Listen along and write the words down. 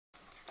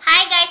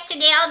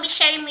Today I'll be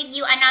sharing with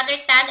you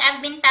another tag.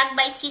 I've been tagged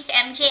by Sis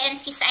MJ and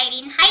Sis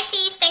Irene. Hi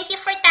sis, thank you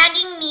for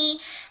tagging me.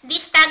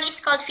 This tag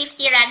is called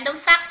 50 Random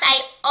Facts.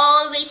 I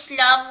always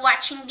love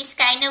watching this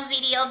kind of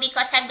video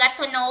because I've got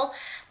to know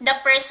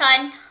the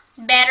person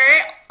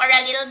better or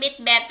a little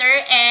bit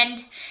better,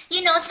 and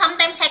you know,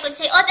 sometimes I could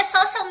say, oh, that's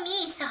also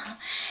me. So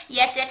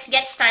yes, let's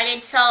get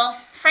started. So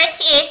first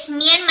is,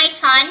 me and my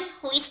son,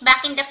 who is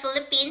back in the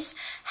Philippines,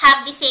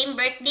 have the same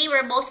birthday.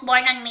 We're both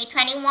born on May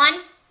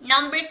 21.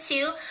 Number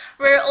 2,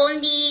 we're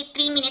only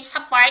 3 minutes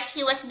apart.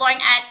 He was born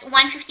at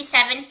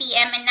 1:57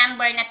 p.m. and I'm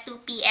born at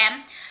 2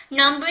 p.m.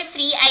 Number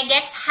 3, I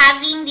guess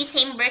having the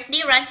same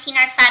birthday runs in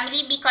our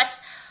family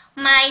because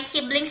my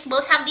siblings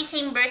both have the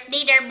same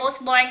birthday. They're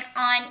both born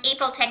on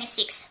April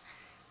 26.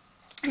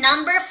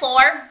 Number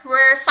 4,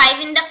 we're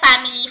 5 in the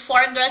family,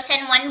 4 girls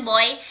and 1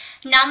 boy.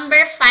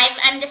 Number 5,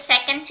 I'm the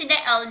second to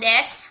the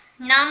eldest.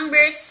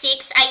 Number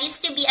 6, I used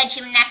to be a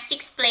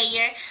gymnastics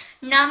player.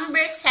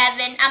 Number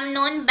 7, I'm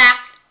known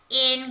back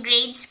in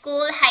grade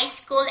school, high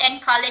school, and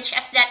college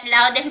as that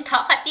loud and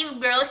talkative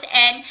girls,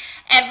 and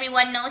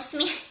everyone knows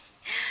me.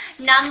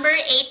 Number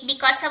 8,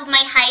 because of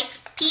my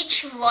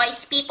high-pitched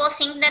voice, people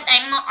think that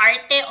I'm a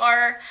arte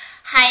or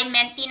high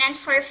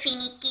maintenance or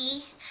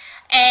finicky,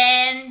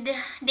 and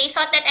they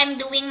thought that I'm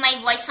doing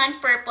my voice on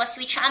purpose,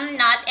 which I'm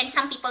not, and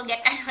some people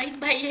get annoyed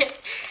by it.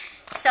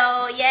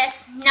 So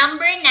yes,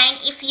 number 9,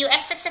 if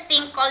US has a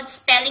thing called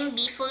Spelling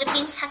Bee,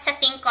 Philippines has a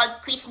thing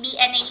called Quiz Bee,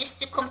 and I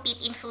used to compete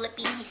in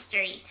Philippine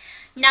history.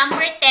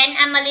 Number 10,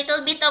 I'm a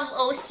little bit of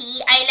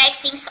OC. I like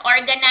things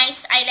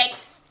organized. I like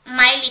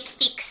my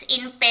lipsticks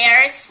in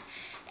pairs.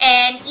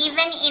 And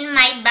even in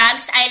my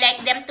bags, I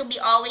like them to be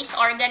always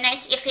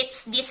organized. If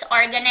it's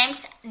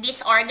disorganized,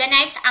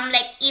 I'm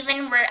like,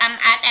 even where I'm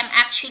at, I'm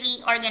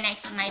actually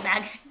organizing my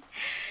bag.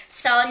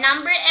 So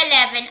number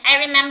 11, I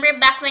remember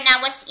back when I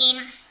was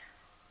in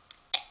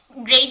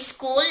grade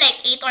school,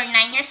 like 8 or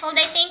 9 years old,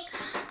 I think,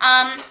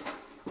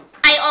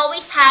 I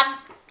always have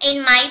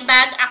in my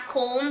bag a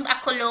comb, a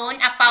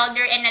cologne, a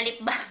powder, and a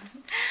lip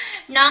balm.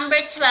 Number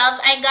 12,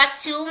 I got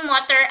 2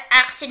 motor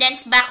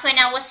accidents back when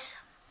I was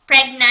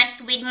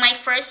pregnant with my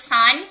first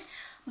son,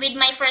 with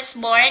my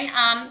firstborn.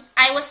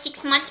 I was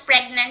 6 months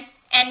pregnant,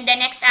 and the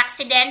next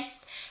accident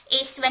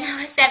is when I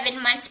was 7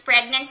 months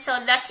pregnant, so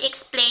thus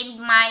explained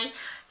my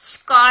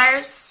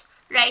scars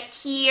right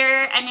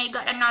here, and I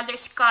got another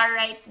scar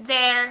right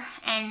there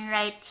and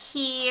right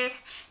here,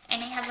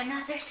 and I have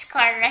another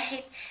scar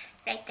right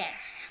there.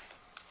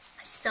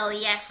 So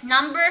yes,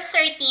 number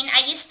 13,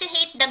 I used to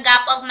hate the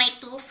gap of my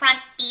 2 front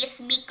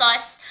teeth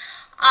because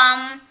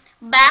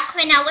back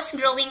when I was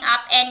growing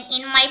up and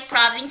in my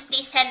province,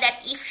 they said that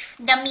if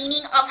the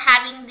meaning of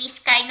having this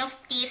kind of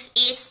teeth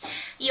is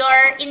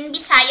you're in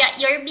Bisaya,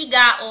 you're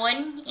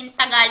bigaon, in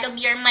Tagalog,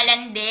 you're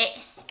malande,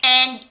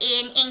 and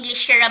in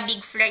English, you're a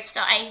big flirt.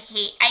 So I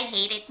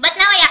hate it. But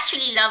now I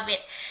actually love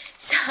it.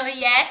 So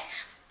yes,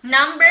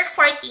 number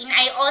 14,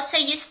 I also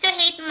used to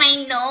hate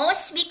my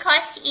nose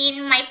because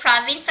in my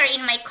province or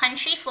in my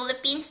country,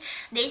 Philippines,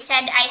 they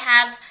said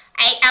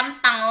I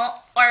am pango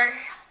or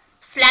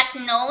flat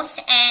nose,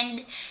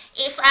 and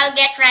if I'll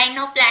get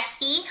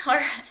rhinoplasty,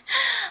 or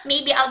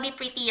maybe I'll be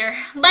prettier.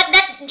 But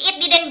that, it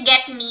didn't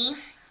get me.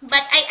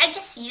 But I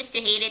just used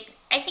to hate it.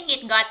 I think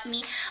it got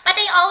me. But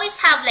I always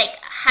have like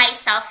high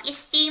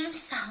self-esteem.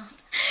 So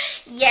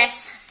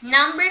yes.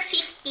 Number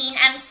 15,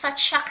 I'm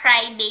such a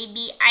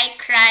crybaby. I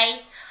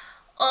cry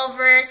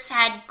over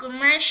sad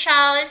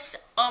commercials,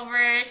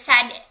 over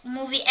sad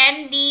movie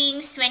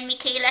endings. When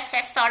Michaela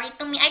says sorry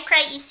to me, I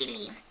cry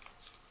easily.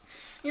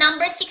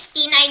 Number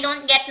 16, I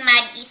don't get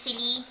mad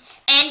easily.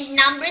 And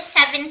number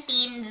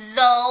 17,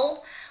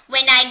 though,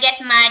 when I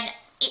get mad,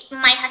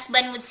 my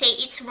husband would say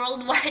it's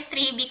World War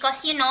III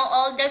because, you know,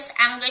 all those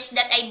angers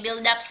that I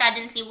build up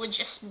suddenly would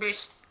just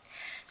burst.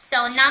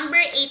 So number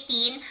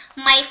 18,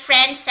 my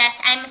friend says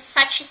I'm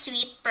such a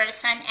sweet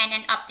person and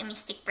an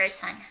optimistic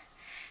person.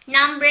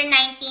 Number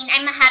 19,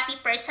 I'm a happy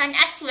person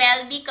as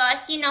well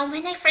because, you know,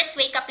 when I first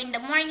wake up in the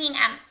morning,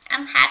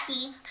 I'm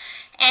happy.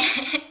 And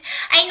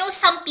I know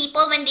some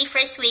people, when they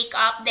first wake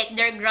up, like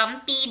they're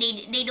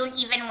grumpy, they don't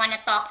even want to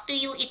talk to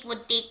you. It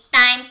would take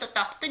time to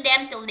talk to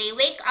them till they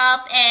wake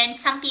up. And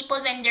some people,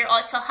 when they're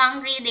also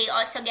hungry, they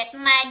also get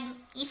mad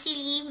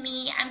easily.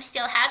 Me, I'm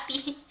still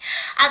happy.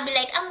 I'll be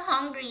like, I'm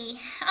hungry,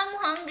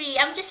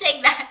 I'm just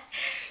like that.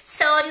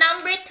 So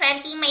number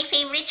 20, my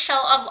favorite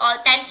show of all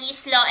time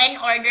is Law and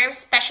Order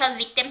Special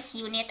Victims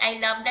Unit. I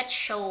love that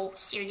show,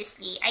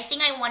 seriously. I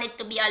think I wanted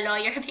to be a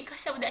lawyer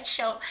because of that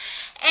show.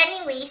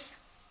 Anyways,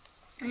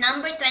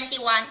 number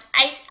 21,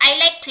 I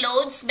like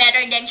clothes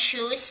better than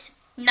shoes.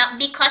 Not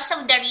because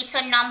of the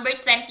reason number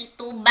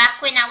 22,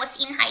 back when I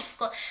was in high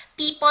school,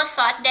 people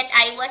thought that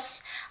I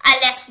was a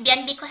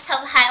lesbian because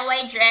of how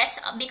I dress,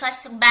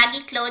 because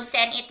baggy clothes,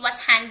 and it was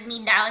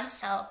hand-me-down.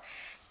 So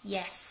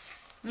yes.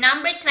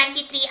 Number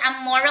 23,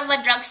 I'm more of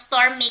a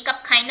drugstore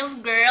makeup kind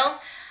of girl.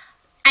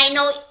 I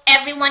know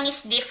everyone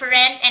is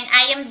different and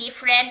I am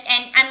different,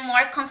 and I'm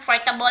more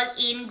comfortable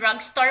in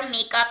drugstore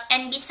makeup.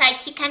 And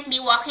besides, you can't be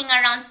walking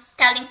around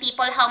telling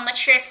people how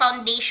much your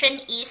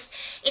foundation is.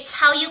 It's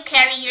how you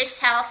carry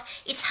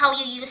yourself. It's how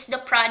you use the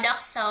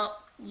product. So,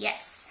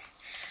 yes.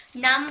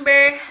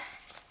 Number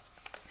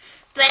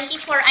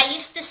 24, I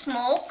used to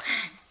smoke.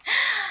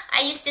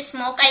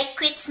 I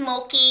quit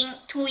smoking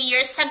 2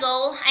 years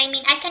ago. I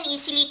mean, I can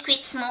easily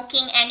quit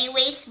smoking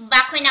anyways.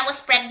 Back when I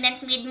was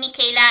pregnant with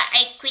Michaela,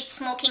 I quit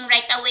smoking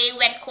right away,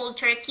 went cold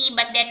turkey.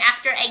 But then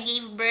after I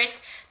gave birth,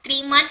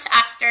 3 months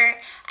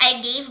after I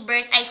gave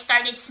birth, I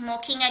started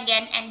smoking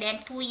again. And then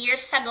 2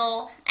 years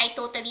ago, I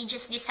totally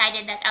just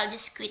decided that I'll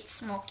just quit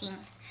smoking.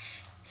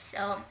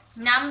 So,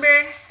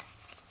 number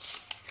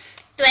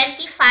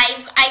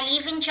 25, I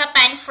live in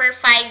Japan for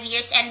 5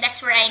 years and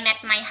that's where I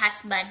met my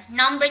husband.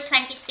 Number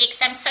 26,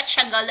 I'm such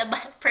a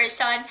gullible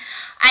person.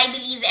 I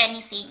believe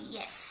anything.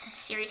 Yes,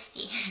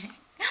 seriously.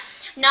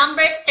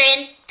 Number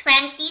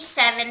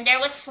 27, there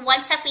was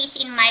once a phase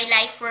in my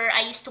life where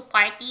I used to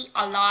party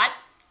a lot.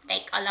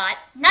 Like a lot.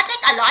 Not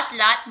like a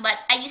lot,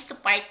 but I used to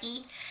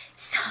party.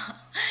 So,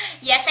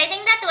 yes, I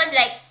think that was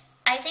like,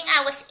 I think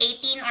I was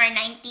 18 or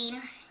 19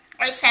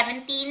 or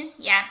 17.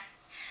 Yeah.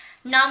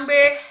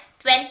 Number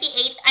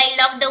 28, I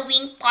love the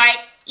wing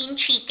part in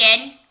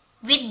chicken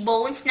with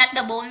bones, not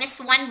the boneless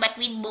one, but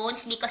with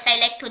bones because I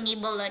like to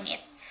nibble on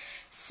it.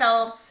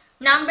 So,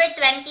 number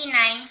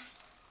 29,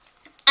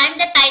 I'm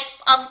the type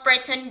of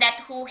person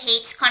that who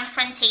hates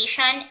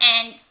confrontation,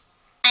 and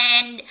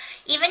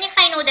even if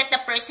I know that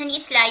the person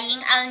is lying,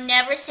 I'll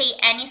never say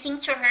anything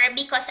to her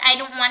because I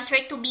don't want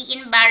her to be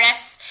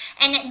embarrassed,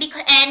 and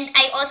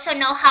I also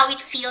know how it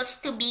feels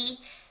to be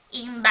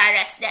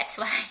embarrassed. That's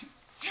why.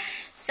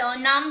 So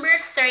number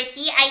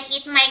 30, I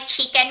eat my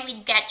chicken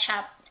with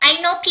ketchup. I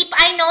know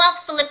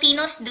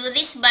Filipinos do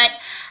this, but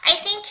I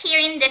think here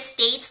in the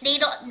States they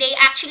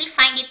actually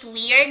find it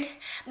weird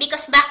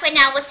because back when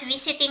I was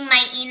visiting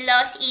my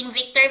in-laws in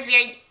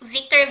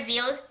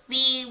Victorville,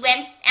 we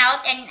went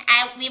out and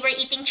we were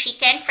eating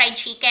fried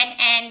chicken,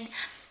 and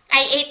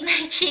I ate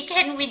my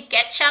chicken with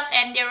ketchup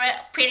and they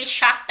were pretty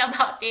shocked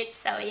about it.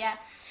 So yeah.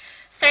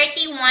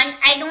 31,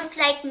 I don't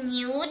like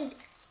nude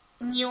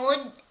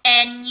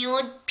and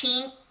nude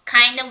pink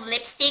kind of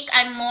lipstick.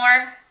 I'm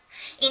more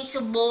into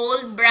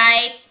bold,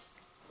 bright,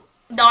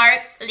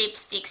 dark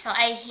lipstick. So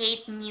I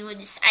hate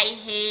nudes. I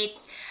hate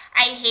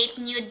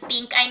nude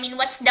pink. I mean,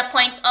 what's the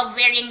point of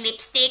wearing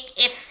lipstick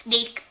if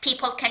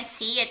people can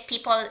see it?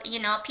 People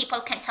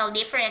can tell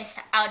difference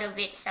out of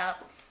it. So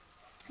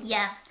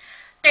yeah.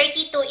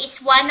 32 is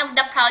one of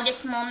the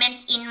proudest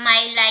moment in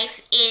my life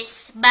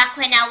is back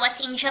when I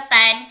was in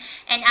Japan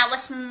and I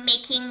was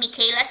making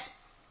Michaela's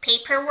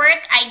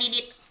paperwork. I did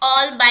it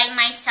all by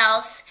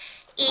myself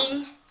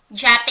in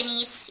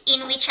Japanese,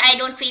 in which I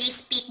don't really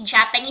speak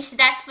Japanese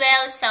that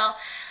well. So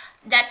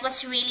that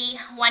was really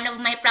one of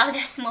my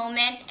proudest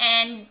moment.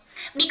 And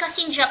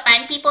because in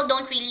Japan, people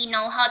don't really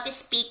know how to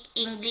speak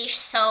English.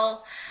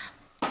 So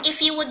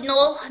if you would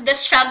know the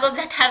struggle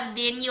that have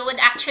been, you would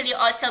actually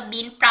also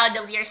be proud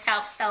of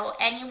yourself. So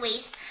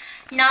anyways,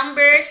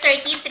 number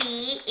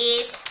 33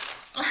 is,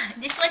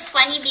 this was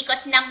funny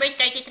because number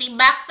 33,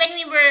 back when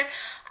we were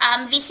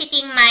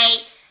visiting my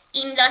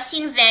in-laws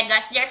in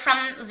Vegas, they're from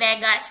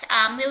Vegas,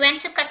 we went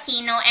to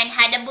casino and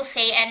had a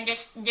buffet, and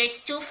there's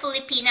two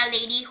Filipina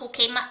lady who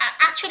came,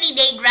 actually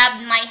they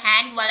grabbed my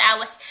hand while I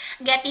was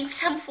getting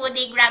some food.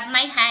 They grabbed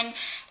my hand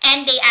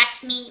and they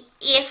asked me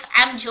if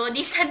I'm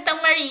Jody Santa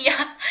Maria.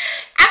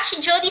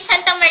 Actually, Jody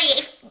Santa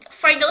Maria,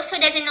 for those who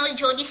doesn't know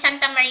Jody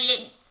Santa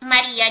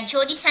Maria,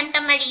 Jody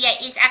Santa Maria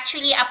is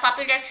actually a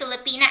popular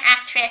Filipina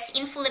actress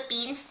in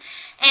Philippines.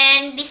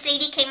 And this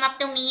lady came up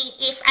to me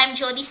if I'm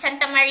Jody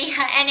Santa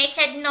Maria, and I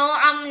said, no,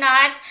 I'm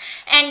not.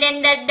 And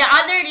then the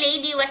other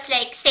lady was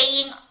like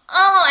saying,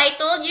 oh, I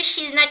told you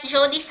she's not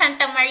Jody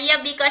Santa Maria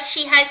because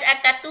she has a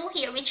tattoo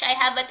here, which I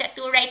have a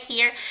tattoo right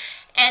here.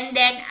 And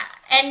then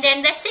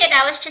that's it.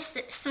 I was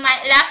just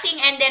laughing,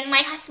 and then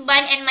my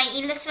husband and my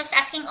in-laws was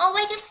asking, oh,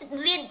 why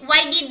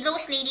did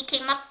those lady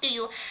came up to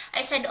you?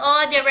 I said,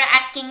 oh, they were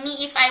asking me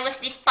if I was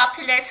this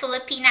popular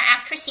Filipina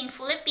actress in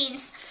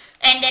Philippines.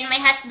 And then my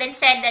husband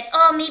said that,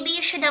 oh, maybe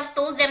you should have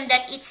told them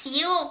that it's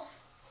you,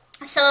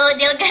 so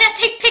they're gonna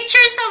take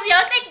pictures of you. I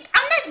was like,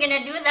 I'm not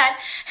gonna do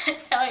that.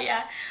 So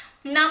yeah.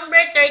 Number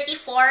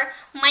 34,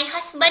 my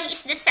husband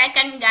is the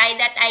second guy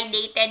that I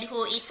dated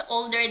who is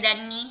older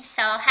than me.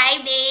 So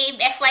hi babe,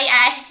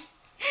 FYI.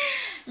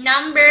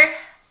 Number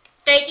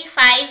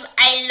 35,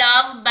 I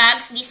love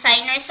bags,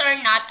 designers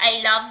or not,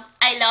 I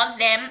love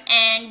them.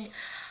 And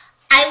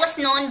I was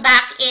known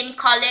back in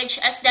college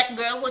as that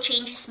girl who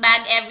changes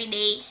bag every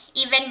day.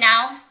 Even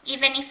now,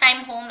 even if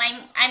I'm home,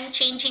 I'm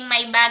changing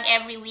my bag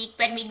every week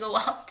when we go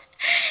out.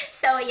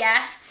 So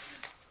yeah.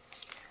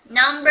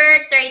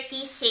 Number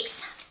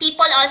 36.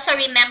 People also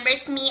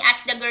remembers me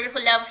as the girl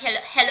who loves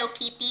Hello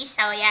Kitty.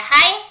 So yeah,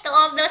 hi to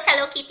all those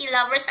Hello Kitty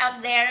lovers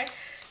out there.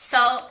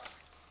 So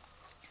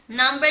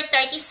number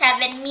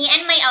 37, me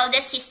and my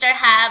eldest sister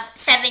have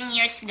 7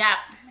 years gap.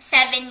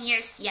 7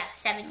 years, yeah,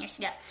 7 years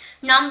gap.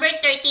 Number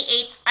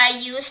 38, I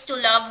used to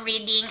love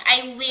reading.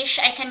 I wish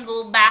I can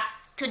go back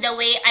to the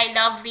way I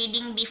love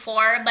reading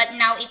before, but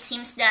now it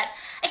seems that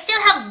I still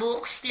have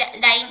books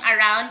lying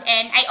around,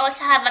 and I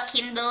also have a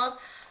Kindle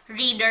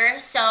reader,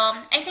 so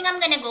I think I'm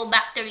gonna go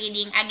back to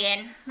reading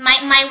again.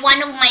 One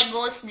of my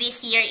goals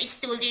this year is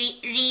to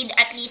read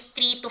at least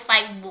 3 to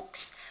 5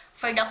 books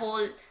for the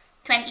whole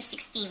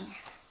 2016.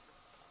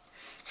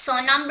 So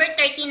number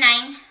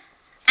 39,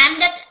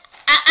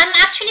 I'm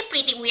actually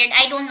pretty weird.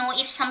 I don't know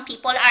if some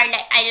people are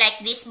like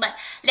this, but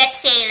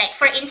let's say, like,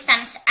 for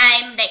instance,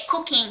 I'm like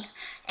cooking,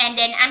 and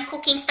then I'm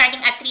cooking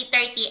starting at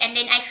 3:30, and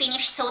then I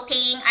finish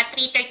sauteing at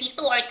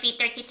 3:32 or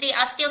 3:33.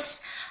 I'll still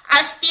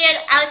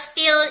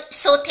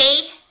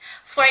saute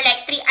for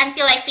like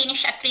until I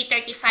finish at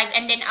 3:35,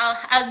 and then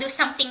I'll do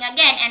something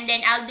again, and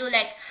then I'll do,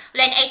 like,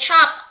 when I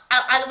chop,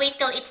 I'll wait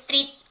till it's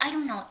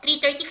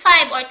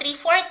 3:35 or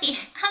 3:40.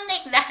 I'm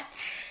like that.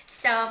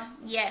 So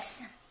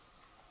yes.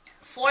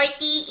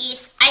 40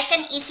 is I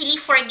can easily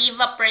forgive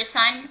a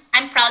person.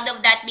 I'm proud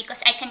of that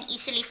because I can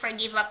easily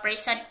forgive a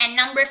person. And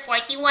number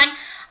 41,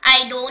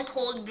 I don't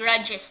hold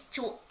grudges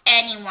to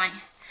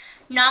anyone.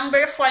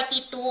 Number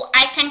 42,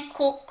 I can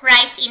cook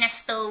rice in a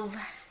stove.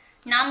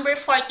 Number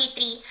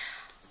 43,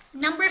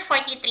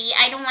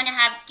 I don't want to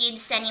have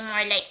kids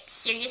anymore, like,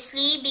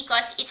 seriously,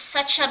 because it's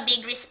such a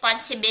big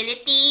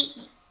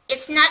responsibility.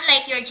 It's not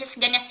like you're just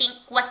gonna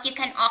think what you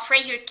can offer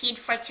your kid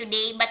for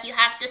today, but you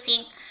have to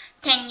think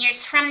 10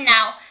 years from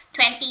now,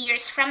 20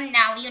 years from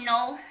now, you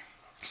know.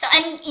 So,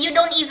 and you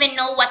don't even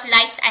know what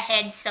lies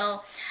ahead,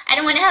 so I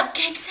don't want to have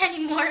kids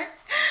anymore.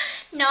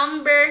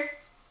 Number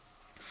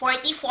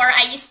 44,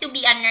 I used to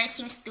be a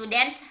nursing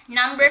student.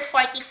 Number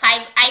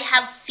 45, I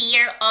have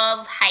fear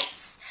of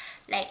heights.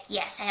 Like,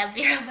 yes, I have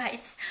fear of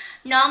heights.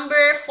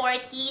 Number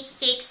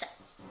 46,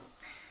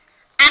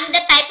 I'm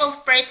the type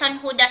of person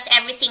who does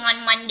everything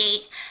on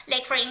Monday.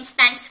 Like, for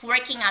instance,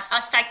 working out.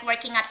 I'll start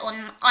working out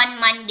on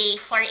Monday.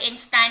 For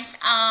instance,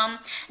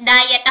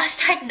 diet. I'll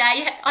start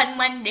diet on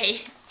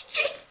Monday.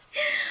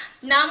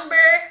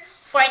 Number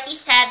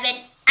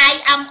 47,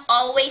 I am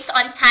always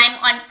on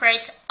time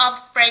of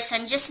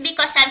person. Just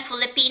because I'm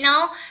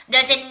Filipino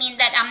doesn't mean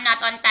that I'm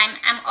not on time.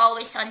 I'm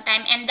always on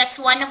time. And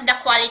that's one of the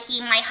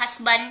quality my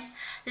husband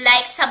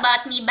likes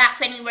about me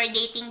back when we were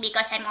dating,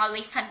 because I'm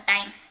always on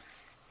time.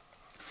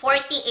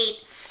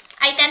 48,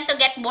 I tend to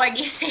get bored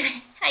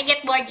easily. I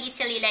get bored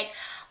easily, like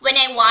when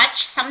I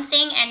watch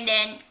something and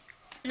then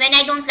when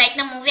I don't like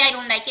the movie, I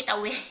don't like it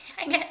away.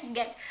 I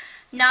get.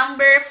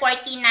 Number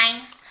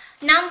 49.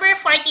 Number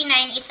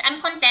 49 is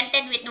I'm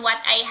contented with what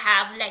I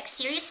have. Like,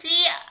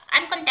 seriously,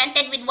 I'm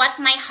contented with what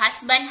my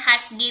husband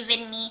has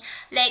given me.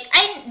 Like,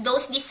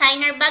 those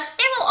designer bags,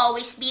 they will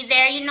always be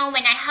there. You know,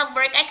 when I have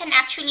work, I can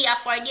actually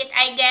afford it,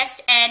 I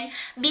guess. And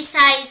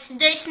besides,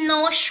 there's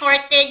no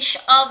shortage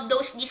of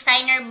those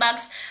designer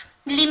bags.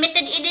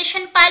 Limited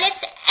edition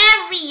palettes,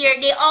 every year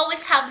they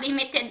always have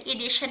limited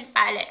edition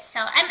palettes.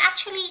 So I'm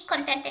actually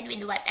contented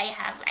with what I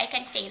have. I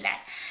can say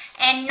that.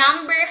 And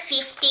number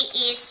 50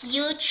 is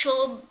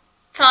YouTube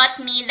taught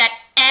me that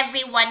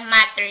everyone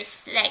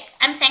matters. Like,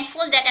 I'm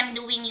thankful that I'm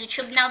doing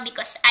YouTube now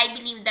because I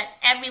believe that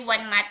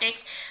everyone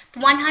matters.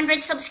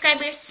 100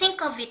 subscribers,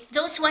 think of it.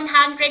 Those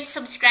 100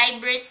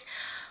 subscribers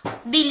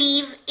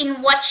believe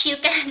in what you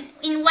can,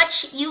 in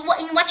what you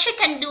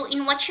can do,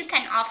 in what you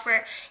can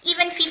offer.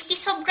 Even 50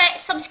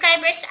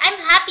 subscribers, I'm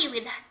happy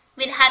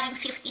with having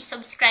 50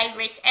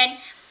 subscribers, and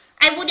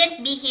I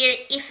wouldn't be here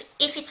if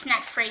it's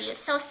not for you.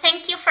 So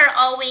thank you for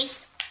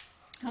always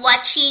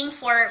watching,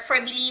 for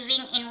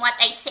believing in what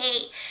I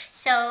say.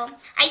 So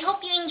I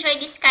hope you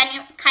enjoyed this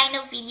kind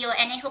of video,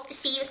 and I hope to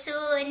see you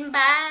soon.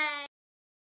 Bye.